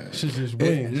shits is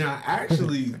wings. Now,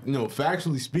 actually,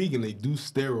 factually speaking, they do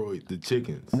steroid the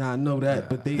chickens. Nah, I know that,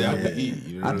 but they. That we eat.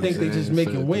 You know I what think I'm they just saying?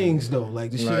 making So- wings though.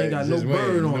 Like the shit ain't got no just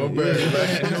bird wings, on no it. bird.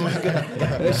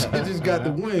 Yeah. That shit just got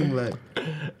the wing. Like,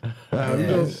 we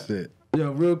gonna- Shit.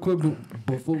 yo, real quick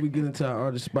before we get into our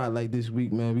artist spotlight this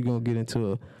week, man, we gonna get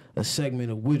into a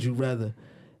segment of Would You Rather.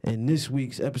 And this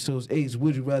week's episode 8's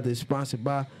Would You Rather is sponsored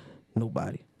by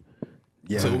nobody.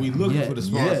 Yeah. So we looking for the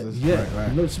sponsors.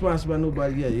 Yeah. No sponsored by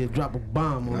nobody yet. Yeah, drop a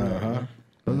bomb on that.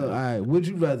 But look, all right, would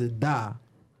you rather die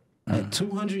at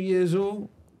 200 years old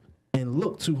and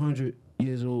look 200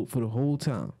 years old for the whole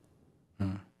time?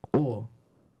 Or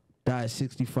die at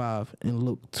 65 and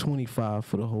look 25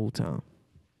 for the whole time?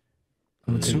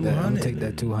 I'm gonna take that. I'm gonna 200. take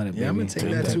that 200. Yeah, I'm gonna baby.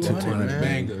 take that 200, man.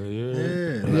 Banger,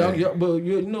 Yeah, but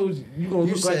you know you gonna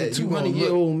You look like a said you gonna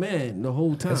 200-year-old man the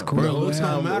whole time. That's cool. Bro, man. whole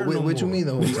time matter no What you more. mean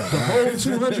the whole The time? whole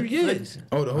 200 years.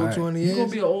 Oh, the whole 20 You years? gonna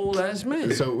be an old ass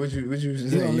man. So what you You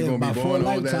say? gonna You live gonna about be 4 born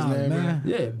old ass lifetimes, man, man.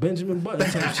 Yeah, Benjamin Button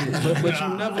type shit. But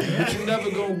you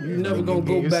never gonna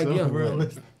go back young.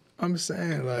 Right? I'm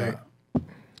saying like,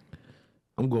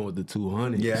 I'm going with the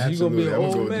 200. yeah, You gonna be absolutely. an I'm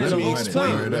old going with man the the Let me whole 200. explain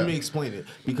time. it. Let me explain it.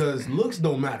 Because looks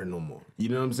don't matter no more. You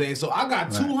know what I'm saying? So I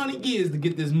got 200 years to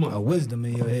get this money. A wisdom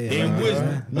in your head. And right?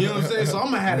 wisdom. You know what I'm saying? So I'm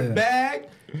going to have the bag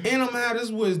and I'm going to have this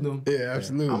wisdom. Yeah,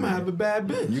 absolutely. I'm going to have a bad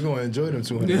bitch. You gonna enjoy them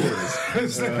 200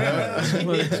 years?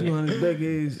 200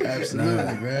 decades. Absolutely,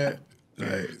 man.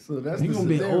 Like, So that's You the gonna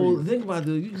be scenario. old. Think about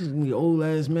this. You just gonna be an old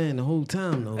ass man the whole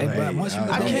time though. Hey, Like, but once you I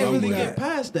get can't older, really like, get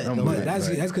past that. I'm though. with But it.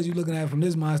 that's because you looking at it from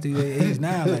this monster age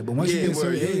now. Like, but once you yeah, get well,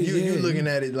 certain age, you yeah, looking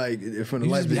at it like from the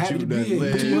You life just be that happy you to be done here.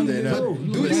 lived. But you and, Bro,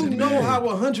 do you know how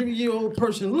a 100-year-old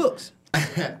person looks?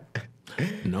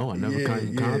 No, I never Yeah, come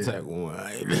in yeah. contact with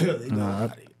one. Nah,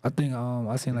 I think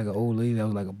I seen like an old lady that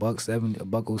was like $1.70,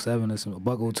 $1.07 or some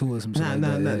 $1.02 or some shit like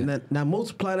that. Yeah. Now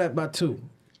multiply that by 2,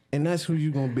 and that's who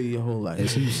you gonna be your whole life. Yeah,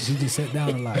 she just sat down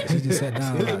a lot. She just sat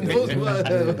down a lot. Multiply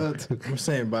that by 2. I'm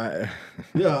saying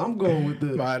Yeah, I'm going with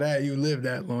the. by that you live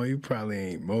that long, you probably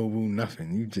ain't mobile,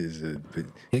 nothing. You just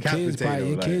Your couch kids potato, probably,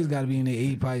 your like, kids got to be in their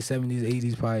 80s, probably 70s,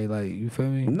 80s, probably like, you feel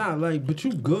me? Nah, like, but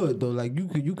you good though. Like,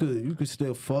 you could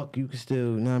still fuck. You could still,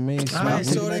 you know what I mean? All Smoke. right,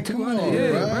 so then come on,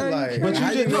 Yeah, bro. right. Like, But you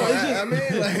how just know, gonna- it's just- I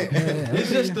mean, like,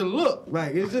 It's just the look.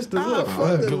 Like, it's just the look.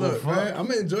 fuck the give a look, fuck. man. I'm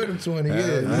gonna enjoy them 20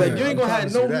 years. Like, you ain't gonna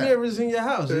have no I mirrors in your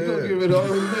house. You gonna get rid of all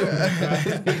the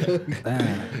mirrors.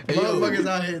 Motherfuckers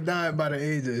out here dying by the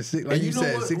age of like you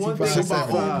said, 65. One thing about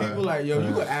 65. old people, like yo,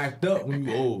 you can act up when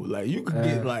you old. Like you could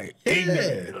get like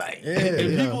ignorant, like and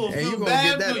people will And you feel gonna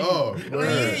bad get for that you. off.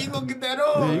 Yeah, you gonna get that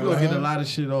off. Yeah, you gonna get a lot of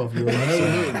shit off, yo.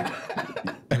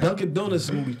 Dunkin' Donuts is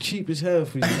gonna be cheap as hell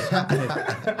for you.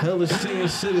 Hella senior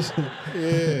citizen.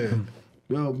 Yeah.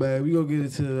 Yo, man, we gonna get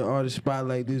into the artist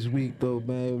spotlight this week, though,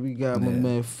 man. We got my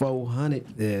man 400.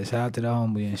 Yeah, shout out to the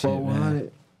homie and shit, 400.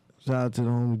 man. Shout out to the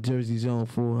homie Jersey Zone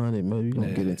 400, man. We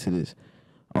gonna get into this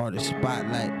artist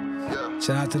spotlight.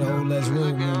 Shout out to the whole Let's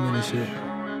Roll movement and shit.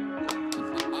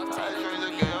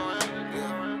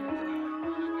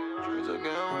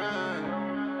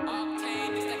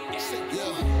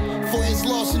 4 years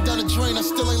lost and down the drain, I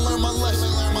still ain't learned my lesson.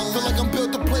 Feel like I'm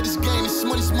built to play this game, this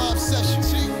money's my obsession.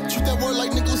 Treat that word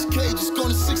like Nicolas Cage, just going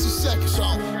to 60 seconds.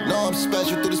 No, I'm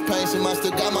special through this pain, see, I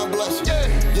still got my blessing. Yeah,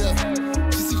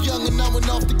 just a young and I went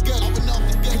off the ghetto.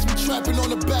 Catch me trapping on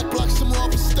the back block, somewhere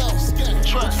off a stealth.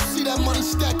 But you see that money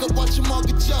stack up, watch them all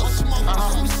get jealous. Soon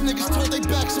as niggas turn their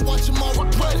backs, so watch them all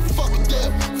regret it. Fuck it,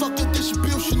 damn. Fuck your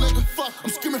distribution, nigga. Fuck, I'm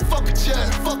screaming, fuck a jail.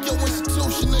 Fuck your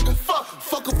institution, nigga.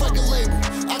 Fuck a record label.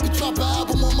 I could drop an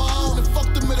album on my own and fuck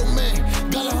the middleman.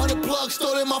 Got 100 plugs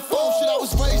stored in my phone. Shit, I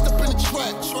was raised up in the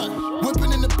track.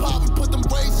 Whipping in the pot, we put them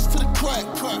razors to the crack.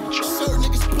 Certain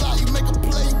niggas plot, you make a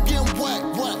play, you getting whack.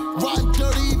 Riding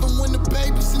dirty even when the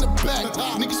baby's in the back.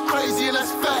 Niggas crazy and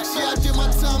that's facts. Yeah, I did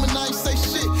my time and I ain't say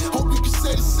shit. Hope you can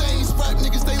say the same. These rap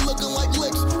niggas, they looking like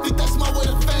licks. Think that's my way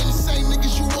to fame. The same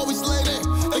niggas you always laid in.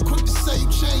 They quick to say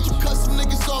you change. You cut some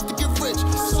niggas off to get rich.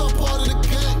 It's all part of the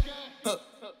game.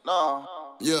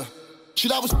 Yeah.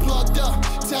 Shit, I was plugged up,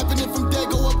 tapping in from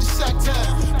Dago up to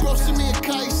Sacktown. Bro, send me a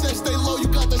kite, said stay low, you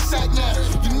got that sack now.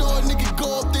 You know a nigga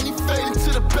go up, then he fade into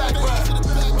the background.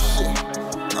 Shit,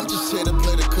 I'm just here to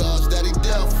play the cards that he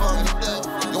dealt for me.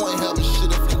 You ain't helping shit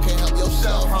if you can't help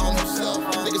yourself, homie.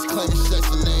 Niggas claiming sex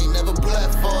and they ain't never bled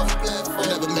for it.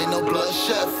 Never made no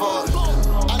bloodshed for it.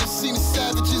 I done seen the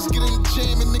savages get in the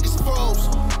jam and niggas froze.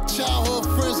 Childhood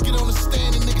friends get on the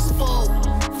stand and niggas fold.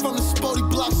 From the Spody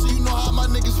block, so you know how my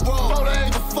niggas roll.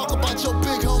 Give a fuck about your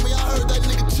big homie, I heard that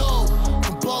nigga told.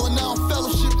 From ballin' out on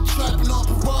fellowship to trapping on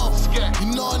parole.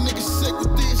 You know a nigga sick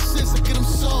with these shits, I get him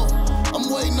sold. I'm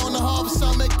waiting on the harvest,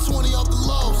 I make 20 off the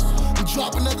lows. And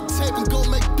drop another tape and go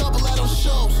make double out on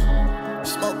shows.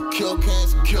 Smoke, kill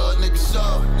cans, cure niggas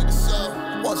so.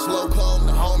 Once low home,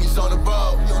 the homies on the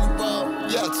road.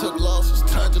 Yeah, I took losses,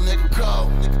 turned the nigga cold.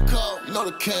 You know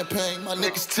the campaign, my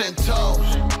niggas 10 toes.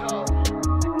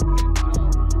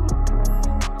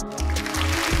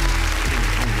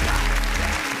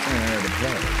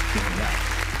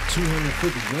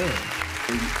 250 grand.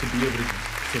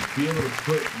 To be able to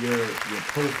put your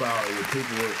profile or your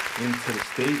paperwork into the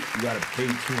state, you gotta pay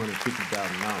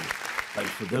 $250,000. Like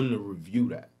for them to review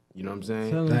that. You know what I'm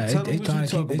saying? Tell them They trying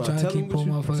to keep pulling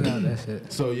motherfuckers out that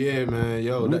shit. So yeah, man,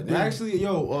 let's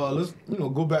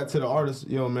go back to the artist,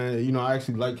 man. I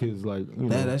actually like his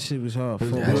that shit was hard. His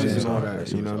voice and all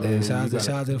that. You know what I mean? Shout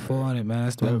out to the 400, man.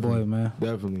 That's my boy, man.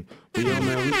 Definitely. But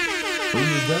man, we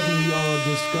was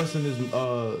definitely discussing this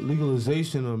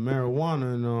legalization of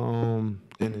marijuana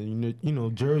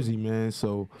in Jersey, man.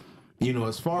 So.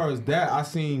 As far as that, I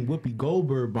seen Whoopi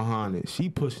Goldberg behind it. She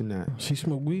pushing that. She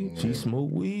smoke weed? She smoke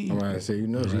weed. I'm about to say, she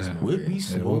smoke weed. Whoopi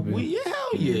smoke weed. Yeah, hell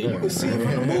yeah. You can see it from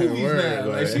the Word, movies now.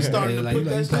 Like, she starting to put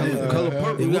that shit color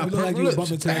purple. You got like you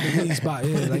bumping to the weed spot.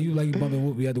 Yeah, like you bumping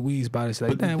Whoopi at the weed spot. It's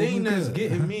like, but the thing that's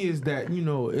getting me is that,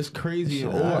 it's crazy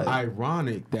or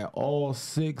ironic that all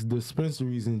 6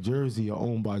 dispensaries in Jersey are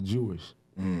owned by Jewish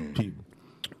people.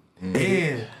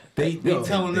 And they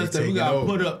telling us that we gotta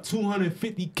put up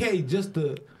 $250K just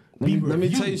to be reviewed. Let me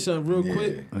tell you something real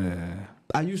quick. Yeah.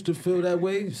 I used to feel that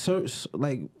way,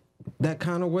 like that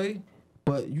kind of way,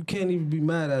 but you can't even be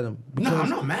mad at them. No, I'm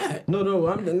not mad. No,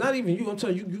 I'm not even you. I'm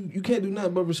telling you can't do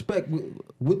nothing but respect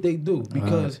what they do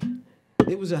because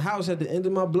it was a house at the end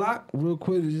of my block. Real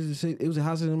quick, it was a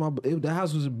house the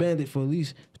house was abandoned for at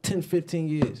least 10, 15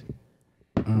 years.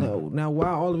 Now, why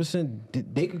all of a sudden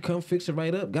they could come fix it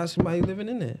right up? Got somebody living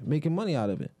in there, making money out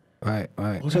of it. Right.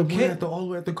 So can't all the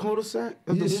way at the cul-de-sac?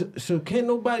 So can't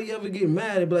nobody ever get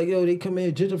mad and be like, yo, they come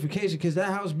in gentrification because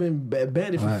that house been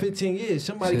abandoned for 15 years.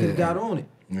 Somebody could have got on it.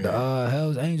 The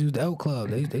Hell's Angels, the Elk Club,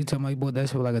 they tell me he bought that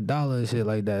shit for like $1 and shit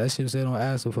like that. That shit said on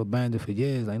Astor for bandit for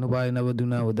years. Like nobody never do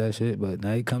nothing with that shit. But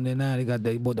now he come there now,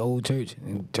 they bought the old church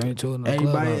and turned it to a club.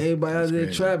 Everybody out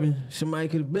there trapping. Somebody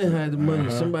could have been had the money.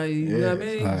 Somebody, you know what I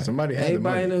mean? Somebody had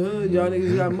everybody the money. in the hood, y'all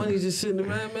niggas got money just sitting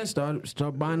around, man.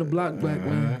 Start buying the block back,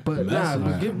 man. But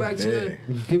get back to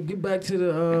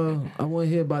the I want to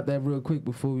hear about that real quick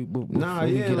before we get out of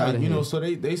here. So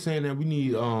they saying that we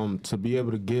need to be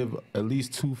able to give at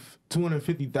least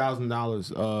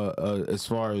 $250,000 as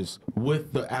far as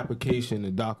with the application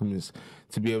and documents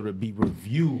to be able to be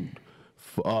reviewed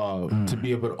to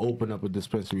be able to open up a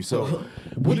dispensary. So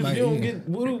what if you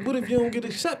don't get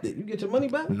accepted? You get your money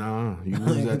back? Nah, you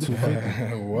lose that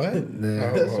 $250,000. What?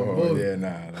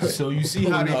 Nah. So you see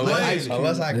how they playing it.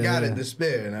 Unless I got it to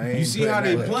spare. And I ain't you see how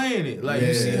they playing it. Like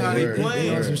you see how they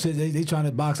playing it. Some shit, they trying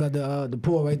to box out the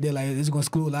poor right there. Like it's gonna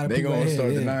screw a lot of people. They gonna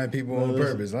start denying people on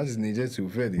purpose. I just need your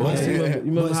 $250. You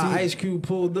remember how Ice Cube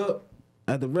pulled up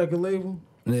at the record label?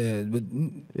 Yeah, but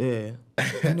yeah.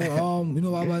 You know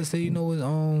what I'm about to say. You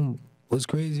know what's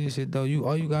crazy and shit though.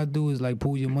 All you gotta do is like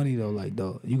pool your money though. Like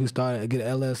though, you can get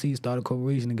an LLC, start a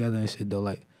corporation together and shit though.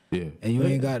 Like yeah, and you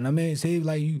ain't got. I mean, say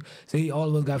all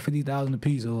of us got $50,000 a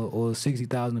piece or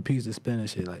 $60,000 a piece to spend and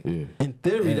shit. Like yeah. In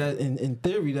theory,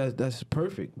 that's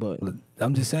perfect. But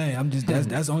I'm just saying,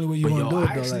 that's the only way you gonna do it though.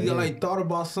 I actually thought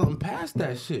about something past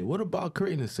that shit. What about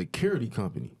creating a security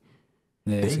company?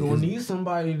 Yeah, they gonna need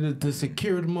somebody to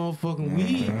secure the motherfucking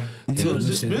weed to the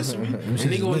dispensary, and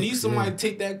they gonna need somebody to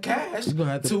take that cash to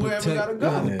wherever it gotta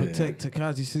go. You gotta protect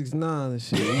Tekashi 69 and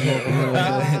shit.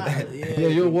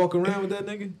 You'll walk around with that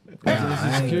nigga?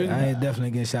 I ain't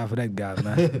definitely getting shot for that guy,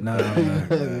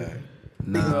 man. No.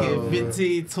 Get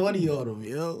 15, 20 on him,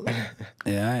 yo.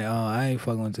 Yeah, I ain't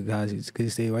fucking with Tekashi. Cause he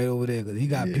stay right over there. Cause he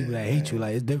got people that hate you.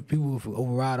 Like it's different people who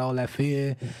override all that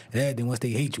fear and everything once they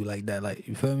hate you like that. Like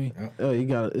you feel me? Oh,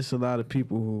 it's a lot of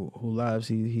people who lives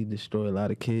he destroyed. A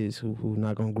lot of kids who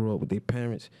not gonna grow up with their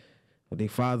parents, with their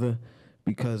father,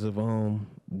 because of one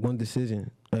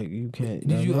decision. Like you can't.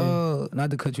 Did you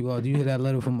not to cut you off? Did you hear that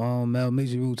letter from Mel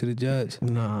Majorue to the judge?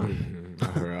 Nah. I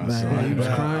heard. Man, he was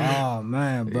crying. Oh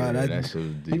man, bro, yeah, that shit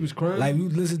was deep. He was crying. Like you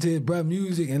listen to his bro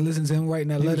music and listen to him writing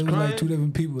that letter. It was like two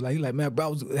different people. Like he like, man,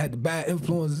 bro, had the bad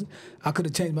influences. I could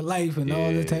have changed my life and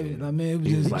all that type of. I mean, it was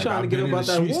just like, trying to get him about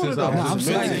that water. I'm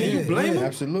saying, you blame him?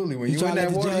 Absolutely. When you in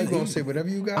that water, you gonna say whatever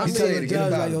you got. I'm saying the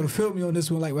judge like, yo, to film me on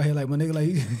this one, like right here, like my nigga,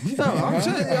 like. I'm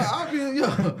saying,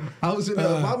 I was in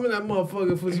there. If I'm in that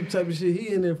motherfucker for some type of shit he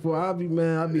in there for, I'll be in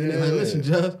there like, listen,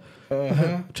 Judge.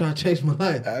 I'm trying to change my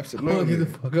life. Absolutely. I want to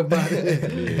get the fuck up out of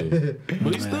there.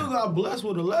 But he still got blessed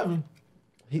with 11.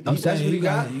 That's what he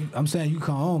got. I'm saying you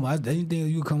come home. Anything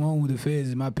you come home with the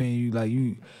feds, in my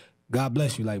opinion, God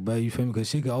bless you, like, bro. You feel me? Because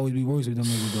shit could always be worse with them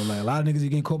niggas, though. Like, a lot of niggas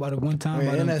getting caught by the one time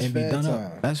by them and be done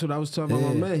up. That's what I was talking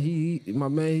about, my man. My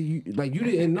man, you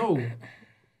didn't know.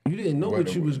 You didn't know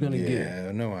what you was gonna get.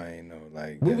 Yeah, no, I ain't know.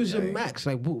 Like, what was your max?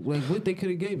 Like what they could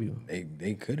have gave you?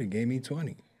 They could have gave me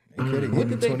 20. They could have What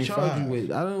gave did me they 25. charge you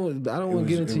with? I don't want to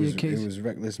get into your case. It was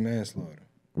reckless manslaughter.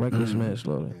 Reckless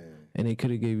manslaughter. Yeah. And they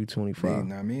could have gave you 25. They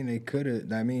could have.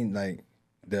 Like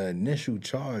the initial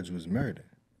charge was murder.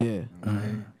 Yeah.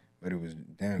 But it was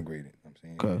downgraded. I'm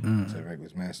saying to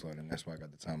reckless manslaughter, and that's why I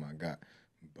got the time I got.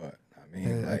 But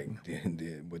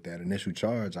with that initial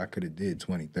charge, I could have did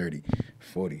 20, 30,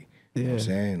 40. You know what I'm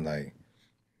saying? Like,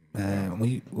 man,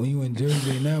 when you in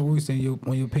Jersey, now worse than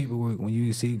on your paperwork, when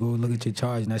you go look at your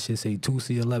charge and that shit say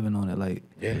 2C11 on it, like,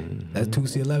 that's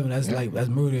 2C11. That's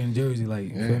murder in Jersey,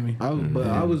 like, you feel me?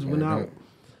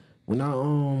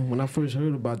 When I first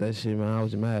heard about that shit, man, I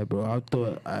was mad, bro. I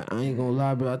thought I ain't gonna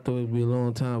lie, bro. I thought it'd be a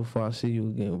long time before I see you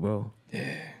again, bro.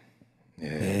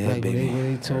 Like when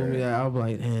they told me that, I was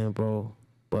like, damn, bro.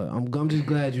 But I'm just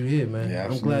glad you're here,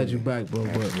 man. I'm glad you're back, bro.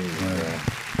 But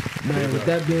man, with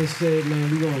that being said,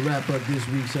 man, we're gonna wrap up this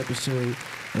week's episode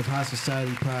of High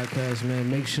Society Podcast,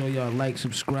 man. Make sure y'all like,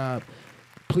 subscribe.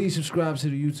 Please subscribe to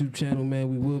the YouTube channel, man.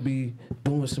 We will be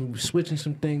switching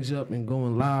some things up and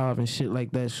going live and shit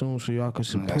like that soon, so y'all can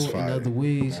support in other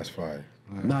ways. That's fine.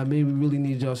 Nah, man, we really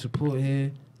need y'all support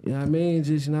here. You know what I mean?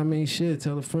 Just, you know what I mean? Shit,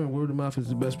 tell a friend. Word of mouth is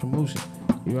the best promotion.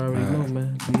 You already know,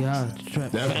 man. We out.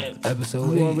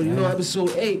 Episode 8. You already know episode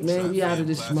 8, man. We out of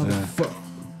this motherfucker.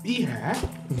 Yeah.